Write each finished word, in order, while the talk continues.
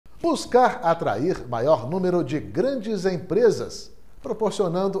Buscar atrair maior número de grandes empresas,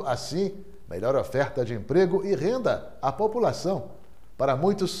 proporcionando, assim, melhor oferta de emprego e renda à população. Para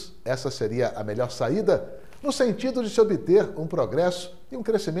muitos, essa seria a melhor saída, no sentido de se obter um progresso e um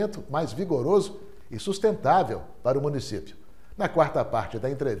crescimento mais vigoroso e sustentável para o município. Na quarta parte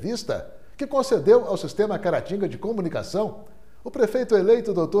da entrevista, que concedeu ao Sistema Caratinga de Comunicação, o prefeito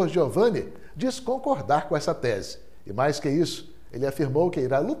eleito, Dr. Giovanni, diz concordar com essa tese. E mais que isso, ele afirmou que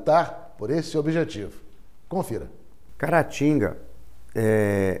irá lutar por esse objetivo. Confira. Caratinga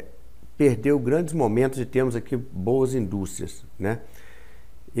perdeu grandes momentos e temos aqui boas indústrias, né?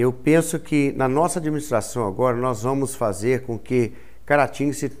 Eu penso que na nossa administração agora nós vamos fazer com que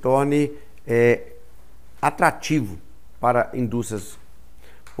Caratinga se torne atrativo para indústrias,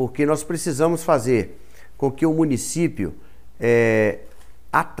 porque nós precisamos fazer com que o município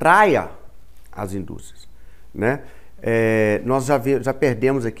atraia as indústrias, né? Nós já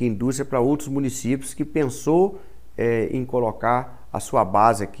perdemos aqui indústria para outros municípios que pensou em colocar a sua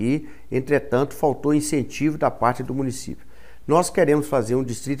base aqui, entretanto faltou incentivo da parte do município. Nós queremos fazer um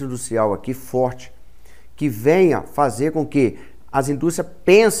distrito industrial aqui forte, que venha fazer com que as indústrias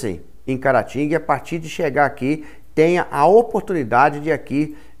pensem em Caratinga e a partir de chegar aqui tenha a oportunidade de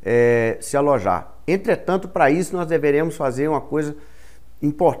aqui se alojar. Entretanto, para isso nós deveremos fazer uma coisa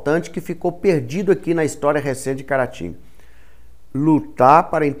importante que ficou perdido aqui na história recente de Caratinga. Lutar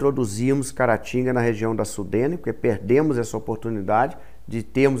para introduzirmos Caratinga na região da Sudene, porque perdemos essa oportunidade de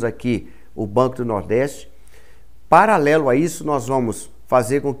termos aqui o Banco do Nordeste. Paralelo a isso, nós vamos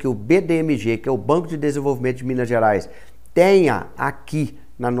fazer com que o BDMG, que é o Banco de Desenvolvimento de Minas Gerais, tenha aqui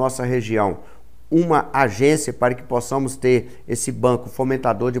na nossa região uma agência para que possamos ter esse banco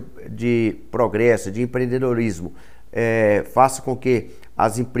fomentador de progresso, de empreendedorismo, faça com que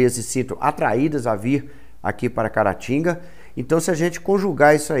as empresas se sintam atraídas a vir aqui para Caratinga. Então, se a gente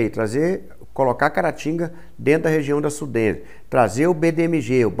conjugar isso aí, colocar Caratinga dentro da região da Sudene, trazer o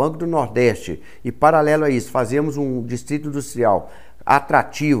BDMG, o Banco do Nordeste, e paralelo a isso, fazermos um distrito industrial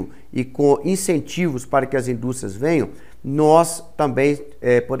atrativo e com incentivos para que as indústrias venham, nós também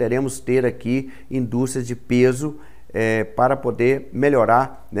poderemos ter aqui indústrias de peso para poder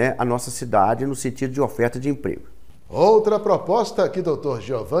melhorar, né, a nossa cidade no sentido de oferta de emprego. Outra proposta que o Dr.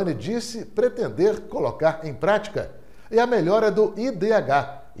 Giovanni disse pretender colocar em prática é a melhora do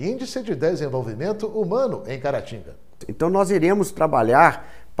IDH, Índice de Desenvolvimento Humano em Caratinga. Então nós iremos trabalhar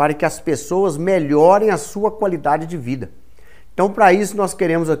para que as pessoas melhorem a sua qualidade de vida. Então para isso nós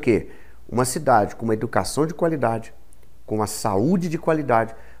queremos o quê? Uma cidade com uma educação de qualidade, com uma saúde de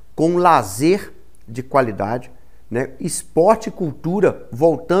qualidade, com um lazer de qualidade, né? Esporte e cultura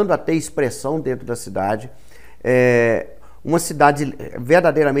voltando a ter expressão dentro da cidade, uma cidade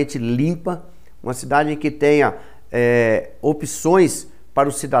verdadeiramente limpa, uma cidade em que tenha opções para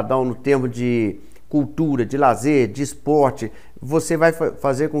o cidadão no termo de cultura, de lazer, de esporte. Você vai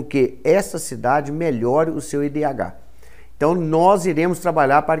fazer com que essa cidade melhore o seu IDH. Então nós iremos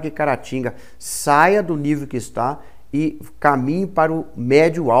trabalhar para que Caratinga saia do nível que está e caminhe para o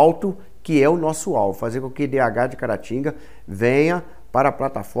médio alto, que é o nosso alvo. Fazer com que o IDH de Caratinga venha para a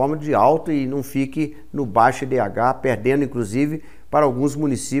plataforma de alto e não fique no baixo IDH, perdendo inclusive para alguns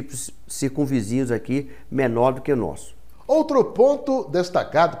municípios circunvizinhos aqui menor do que o nosso. Outro ponto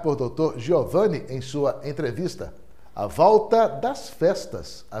destacado por Dr. Giovanni em sua entrevista, a volta das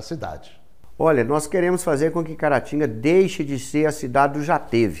festas à cidade. Olha, nós queremos fazer com que Caratinga deixe de ser a cidade do já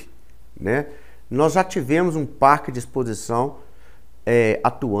teve, né? Nós já tivemos um parque de exposição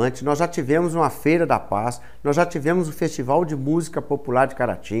atuante, nós já tivemos uma Feira da Paz, nós já tivemos o Festival de Música Popular de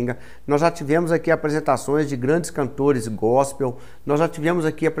Caratinga, nós já tivemos aqui apresentações de grandes cantores gospel, nós já tivemos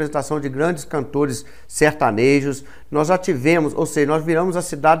aqui apresentação de grandes cantores sertanejos, nós já tivemos, ou seja, nós viramos a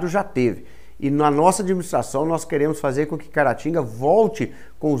cidade do já teve. E na nossa administração nós queremos fazer com que Caratinga volte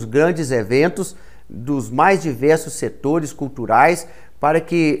com os grandes eventos dos mais diversos setores culturais, para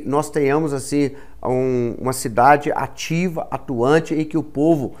que nós tenhamos assim uma cidade ativa, atuante, e que o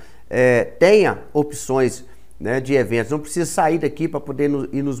povo tenha opções, né, de eventos. Não precisa sair daqui para poder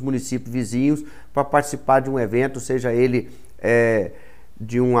ir nos municípios vizinhos para participar de um evento, seja ele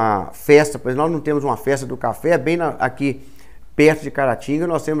de uma festa. Por exemplo, nós não temos uma festa do café, aqui perto de Caratinga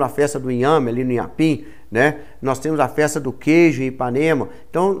nós temos a festa do inhame ali no Inhapim, né? Nós temos a festa do queijo em Ipanema.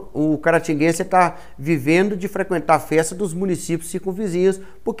 Então o caratinguense está vivendo de frequentar a festa dos municípios circunvizinhos,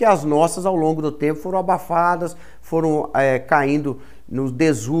 porque as nossas ao longo do tempo foram abafadas, foram caindo no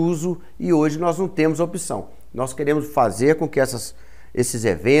desuso e hoje nós não temos opção. Nós queremos fazer com que esses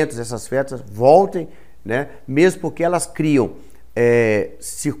eventos, essas festas voltem, né? Mesmo porque elas criam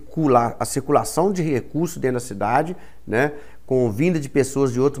a circulação de recursos dentro da cidade, né? com vinda de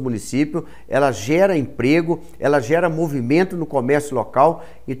pessoas de outro município, ela gera emprego, ela gera movimento no comércio local.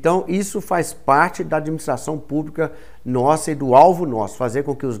 Então, isso faz parte da administração pública nossa e do alvo nosso, fazer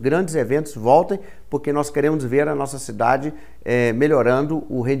com que os grandes eventos voltem, porque nós queremos ver a nossa cidade melhorando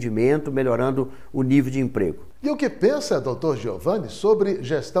o rendimento, melhorando o nível de emprego. E o que pensa, doutor Giovanni, sobre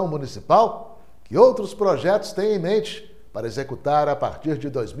gestão municipal? Que outros projetos tem em mente para executar a partir de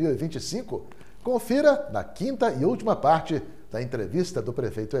 2025? Confira na quinta e última parte da entrevista do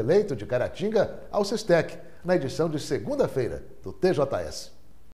prefeito eleito de Caratinga ao Sistec, na edição de segunda-feira do TJS.